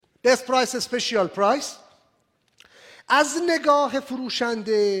best price special price، از نگاه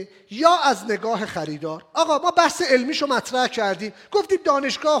فروشنده یا از نگاه خریدار. آقا ما بحث علمیشو مطرح کردیم، گفتیم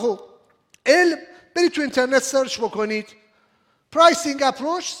دانشگاه و علم، برید تو اینترنت سرچ بکنید پرایسینگ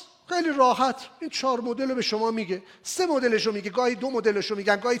اپروچ، خیلی راحت این 4 مدل رو به شما میگه، 3 مدلشو میگه، گاهی 2 مدلشو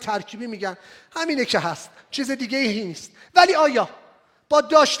میگن، گاهی ترکیبی میگن، همینه که هست، چیز دیگه ای نیست. ولی آیا با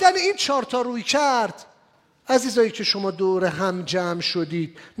داشتن این 4 تا روی کرد، عزیزایی که شما دور هم جمع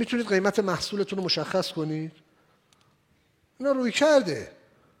شدید، میتونید قیمت محصولتون رو مشخص کنید؟ اینا روی کرده.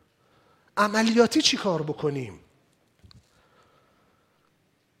 عملیاتی چی کار بکنیم؟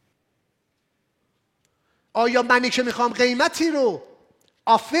 آیا منی که میخوام قیمتی رو،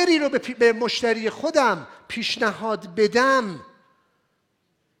 آفری رو به مشتری خودم پیشنهاد بدم،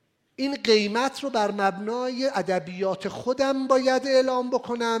 این قیمت رو بر مبنای ادبیات خودم باید اعلام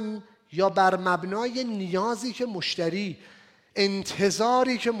بکنم یا بر مبنای نیازی که مشتری،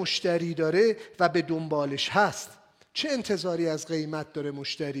 انتظاری که مشتری داره و به دنبالش هست؟ چه انتظاری از قیمت داره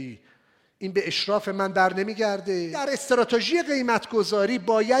مشتری؟ این به اشراف من بر نمیگرده. در استراتژی قیمت گذاری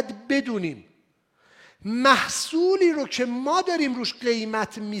باید بدونیم محصولی رو که ما داریم روش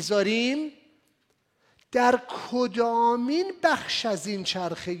قیمت میذاریم در کدامین بخش از این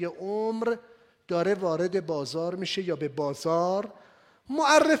چرخه عمر داره وارد بازار میشه یا به بازار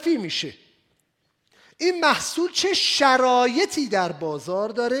معرفی میشه. این محصول چه شرایطی در بازار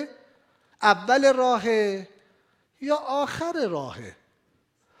داره؟ اول راهه یا آخر راهه؟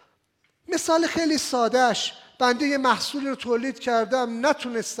 مثال خیلی سادهش، بنده یه محصولی رو تولید کردم،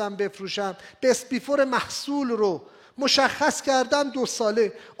 نتونستم بفروشم، بست بیفور محصول رو مشخص کردم 2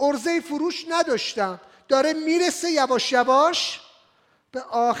 ساله، عرضه فروش نداشتم، داره میرسه یواش یواش به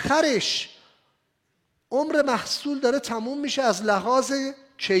آخرش، عمر محصول داره تموم میشه از لحاظ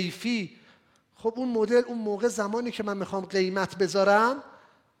کیفی. خب اون مدل، اون موقع زمانی که من میخوام قیمت بذارم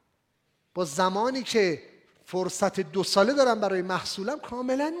با زمانی که فرصت 2 ساله دارم برای محصولم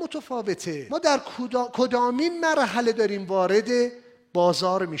کاملا متفاوته. ما در کدامین مرحله داریم وارد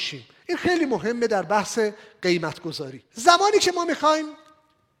بازار میشیم؟ این خیلی مهمه در بحث قیمت گذاری. زمانی که ما میخوایم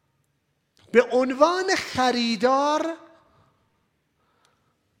به عنوان خریدار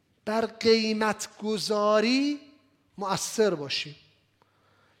بر قیمت گذاری مؤثر باشیم،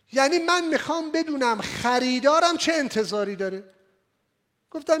 یعنی من میخوام بدونم خریدارم چه انتظاری داره.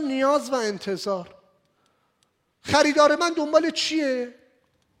 گفتم نیاز و انتظار. خریدار من دنبال چیه؟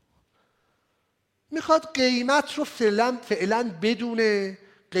 میخواد قیمت رو فعلا بدونه،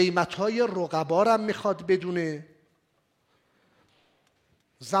 قیمت‌های رقبارم میخواد بدونه.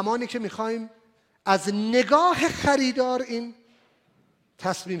 زمانی که میخوایم از نگاه خریدار این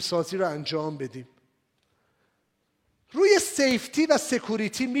تصمیم سازی رو انجام بدیم، روی سیفتی و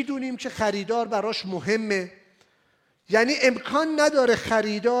سکوریتی میدونیم که خریدار براش مهمه، یعنی امکان نداره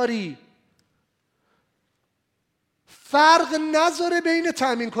خریداری فرق نذاره بین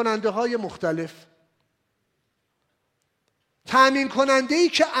تامین کننده های مختلف. تامین کننده ای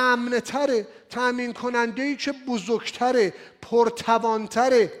که امن‌تره، تامین کننده ای که بزرگتره،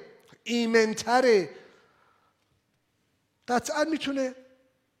 پرتوانتره، ایمن‌تره، قطعا میتونه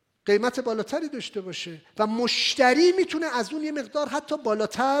قیمت بالاتری داشته باشه و مشتری میتونه از اون یه مقدار حتی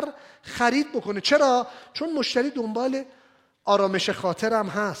بالاتر خرید بکنه. چرا؟ چون مشتری دنبال آرامش خاطر هم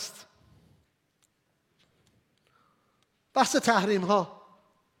هست. بحث تحریم ها،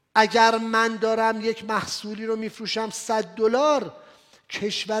 اگر من دارم یک محصولی رو میفروشم $100،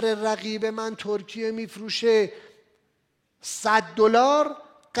 کشور رقیب من ترکیه میفروشه $100،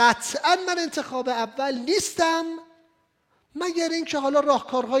 قطعا من انتخاب اول نیستم، مگر اینکه حالا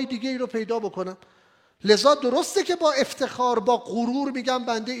راهکارهای دیگه ای رو پیدا بکنم. لذا درسته که با افتخار، با غرور میگم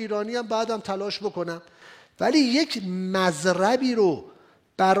بنده ایرانیم، بعدم تلاش بکنم، ولی یک مضربی رو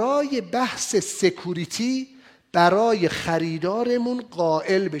برای بحث سکوریتی برای خریدارمون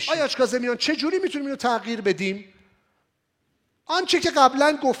قائل بشیم. آیا کاظمیان چه جوری میتونیم اینو تغییر بدیم؟ آنچه که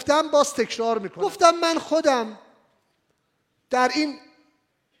قبلا گفتم باز تکرار میکنم. گفتم من خودم در این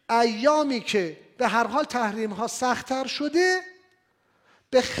ایامی که به هر حال تحریم ها سخت‌تر شده،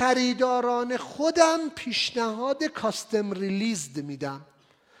 به خریداران خودم پیشنهاد کاستم ریلیزد میدم.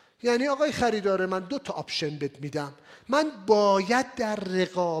 یعنی آقای خریدار من 2 تا آپشن بهت میدم، من باید در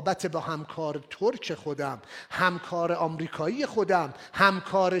رقابت با همکار ترک خودم، همکار آمریکایی خودم،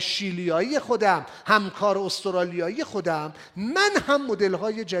 همکار شیلیایی خودم، همکار استرالیایی خودم، من هم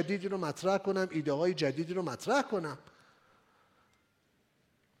مدل‌های جدیدی رو مطرح کنم، ایده‌های جدیدی رو مطرح کنم.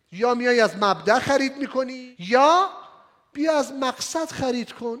 یا میای از مبدأ خرید میکنی یا بیا از مقصد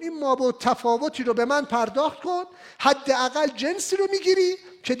خرید کن. این مابعد تفاوتی رو به من پرداخت کن، حداقل جنسی رو میگیری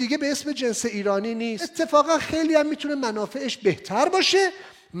که دیگه به اسم جنس ایرانی نیست. اتفاقا خیلی هم میتونه منافعش بهتر باشه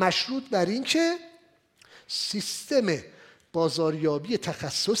مشروط بر این که سیستم بازاریابی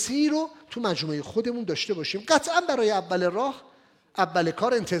تخصصی رو تو مجموعه خودمون داشته باشیم. قطعا برای اول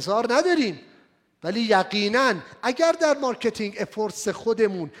کار انتظار نداریم، ولی یقینا اگر در مارکتینگ افورتس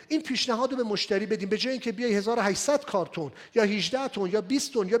خودمون این پیشنهاد رو به مشتری بدیم، به جای اینکه بیای 1800 کارتون یا 18 تن یا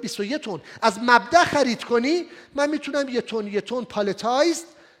 20 تن یا 21 تن از مبدأ خرید کنی، من میتونم یه تن پالتایزد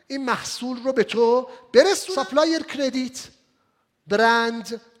این محصول رو به تو برسونم. سپلایر کردیت،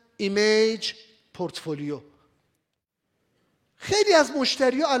 برند، ایمیج، پورتفولیو. خیلی از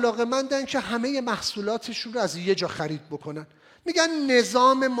مشتری‌ها علاقه‌مندن که همه محصولاتشون رو از یه جا خرید بکنن. میگن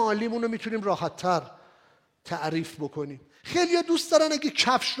نظام مالیمون رو میتونیم راحت‌تر تعریف بکنیم. خیلی‌ها دوست دارن اگه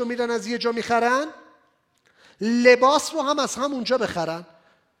کفش رو میرن از یه جا میخرن، لباس رو هم از همونجا بخرن.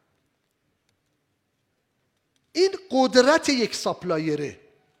 این قدرت یک سپلایره.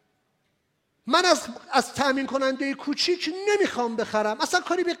 من از تامین کننده کوچیک نمیخوام بخرم، اصلا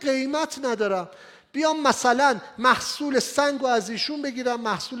کاری به قیمت ندارم. بیام مثلا محصول سنگ رو از ایشون بگیرم،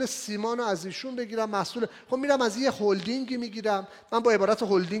 محصول سیمان رو از ایشون بگیرم، خب میرم از یه هلدینگی میگیرم. من با عبارت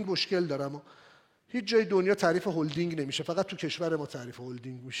هلدینگ مشکل دارم. هیچ جای دنیا تعریف هلدینگ نمیشه، فقط تو کشور ما تعریف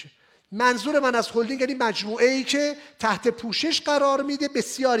هلدینگ میشه. منظور من از هلدینگ یعنی مجموعه ای که تحت پوشش قرار میده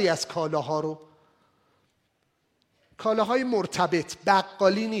بسیاری از کالاها رو. کالاهای مرتبط،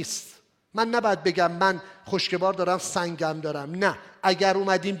 بقالی نیست. من نباید بگم من خشکبار دارم، سنگم دارم. نه، اگر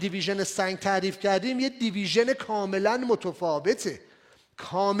اومدیم دیویژن سنگ تعریف کردیم، یه دیویژن کاملا متفاوته.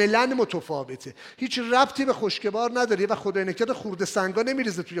 هیچ ربطی به خشکبار نداره و خدای نکرده خورده سنگا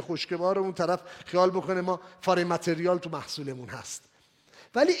نمیریزه توی خشکبار، اون طرف خیال بکنه ما فارین متریال تو محصولمون هست.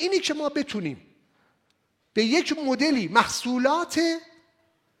 ولی اینی که ما بتونیم به یک مدلی محصولات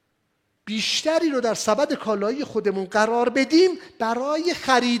بیشتری رو در سبد کالایی خودمون قرار بدیم، برای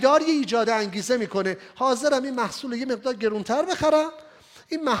خریدار یه ایجاد انگیزه میکنه. حاضرم این محصول یه مقدار گرونتر بخرم،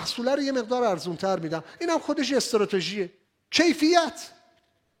 این محصول رو یه مقدار ارزونتر میدم. اینم خودش استراتژیه. کیفیت،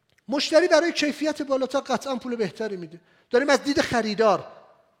 مشتری برای کیفیت بالاتر قطعا پول بهتری میده. داریم از دید خریدار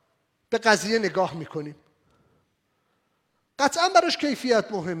به قضیه نگاه میکنیم. قطعا براش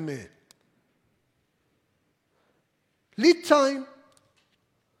کیفیت مهمه. لید تایم،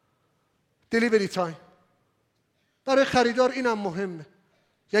 دلیوری تایم، برای خریدار اینم مهمه.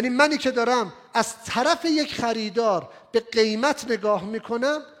 یعنی منی که دارم از طرف یک خریدار به قیمت نگاه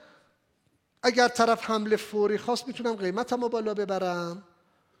میکنم، اگر طرف حمله فوری خواست میتونم قیمتمو بالا ببرم.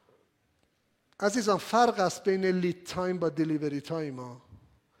 عزیزان فرق است بین لید تایم با دلیوری تایم.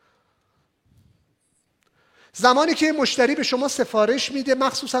 زمانی که مشتری به شما سفارش میده،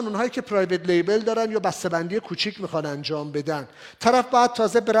 مخصوصا اونهایی که پرایوت لیبل دارن یا بسته‌بندی کوچیک میخوان انجام بدن، طرف باید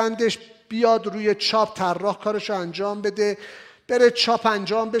تازه برندش بیاد روی چاپ، طراح کارشو انجام بده، بره چاپ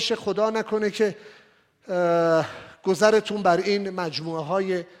انجام بشه. خدا نکنه که گذرتون بر این مجموعه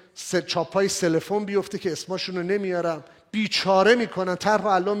های چاپ های سلفون بیفته که اسمشون رو نمیارم. بیچاره میکنن، طرح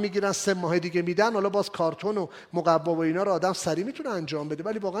الان میگیرن 3 ماه دیگه میدن. حالا باز کارتون و مقوا و اینا رو آدم سریع میتونه انجام بده،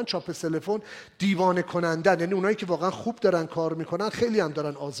 ولی واقعا چاپ سلفون دیوانه کنندن. یعنی اونایی که واقعا خوب دارن کار میکنن خیلی هم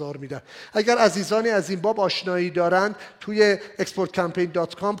دارن آزار میدن. اگر عزیزانی از این باب آشنایی دارن، توی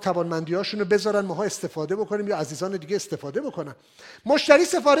exportcampaign.com توانمندیاشون رو بذارن، ماها استفاده بکنیم یا عزیزان دیگه استفاده بکنن. مشتری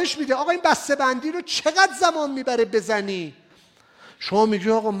سفارش میده، آقا این بسته‌بندی رو چقدر زمان میبره بزنی؟ شما میگی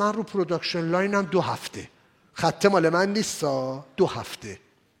آقا من رو پروداکشن لاینم 2 هفته. خط مال من نیست، 2 هفته.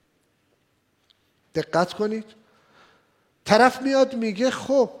 دقت کنید. طرف میاد میگه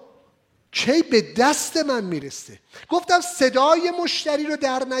خب کی به دست من میرسه؟ گفتم صدای مشتری رو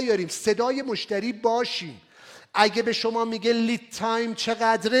در نیاریم، صدای مشتری باشیم. اگه به شما میگه لید تایم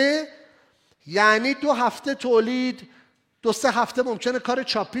چقدره، یعنی 2 هفته تولید، 2-3 هفته ممکنه کار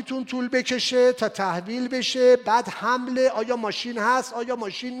چاپیتون طول بکشه تا تحویل بشه، بعد حمله، آیا ماشین هست آیا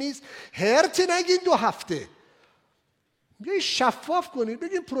ماشین نیست. هرت نگین 2 هفته. یه شفاف کنید،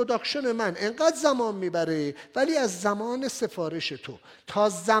 بگید پروداکشن من انقدر زمان میبره، ولی از زمان سفارش تو تا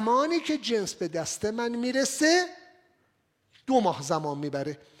زمانی که جنس به دست من میرسه 2 ماه زمان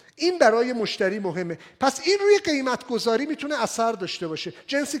میبره. این برای مشتری مهمه. پس این روی قیمت گذاری میتونه اثر داشته باشه.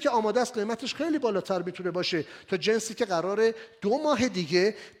 جنسی که آماده است قیمتش خیلی بالاتر میتونه باشه تا جنسی که قراره 2 ماه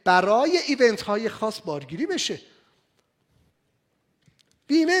دیگه برای ایونت های خاص بارگیری بشه.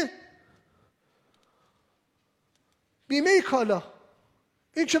 بیمه کالا،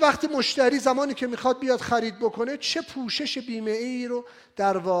 این که وقتی مشتری زمانی که میخواد بیاد خرید بکنه چه پوشش بیمه ای رو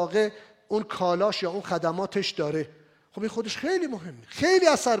در واقع اون کالاش یا اون خدماتش داره. خب این خودش خیلی مهمه، خیلی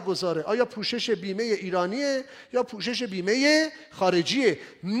اثرگذاره. آیا پوشش بیمه ایرانیه یا پوشش بیمه خارجیه؟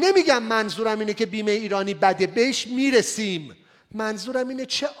 نمیگم منظورم اینه که بیمه ایرانی بده، بهش میرسیم. منظورم اینه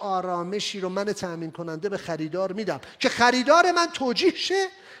چه آرامشی رو من تأمین کننده به خریدار میدم که خریدار من توجیه شه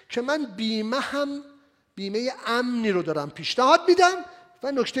که من بیمه امنی رو دارم پیشنهاد میدم.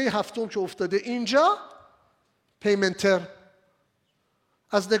 و نکته هفتم که افتاده اینجا، پیمنتر.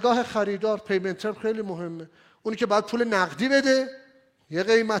 از نگاه خریدار پیمنتر خیلی مهمه. اونی که باید پول نقدی بده یه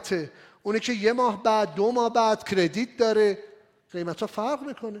قیمته، اونی که 1 ماه بعد 2 ماه بعد کردیت داره، قیمت ها فرق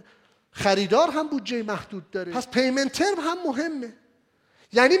میکنه. خریدار هم بودجه محدود داره، پس پیمنتر هم مهمه.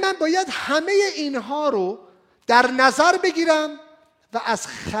 یعنی من باید همه اینها رو در نظر بگیرم و از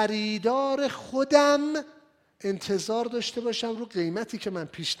خریدار خودم انتظار داشته باشم رو قیمتی که من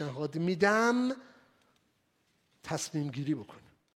پیشنهاد میدم تصمیم گیری بکنم.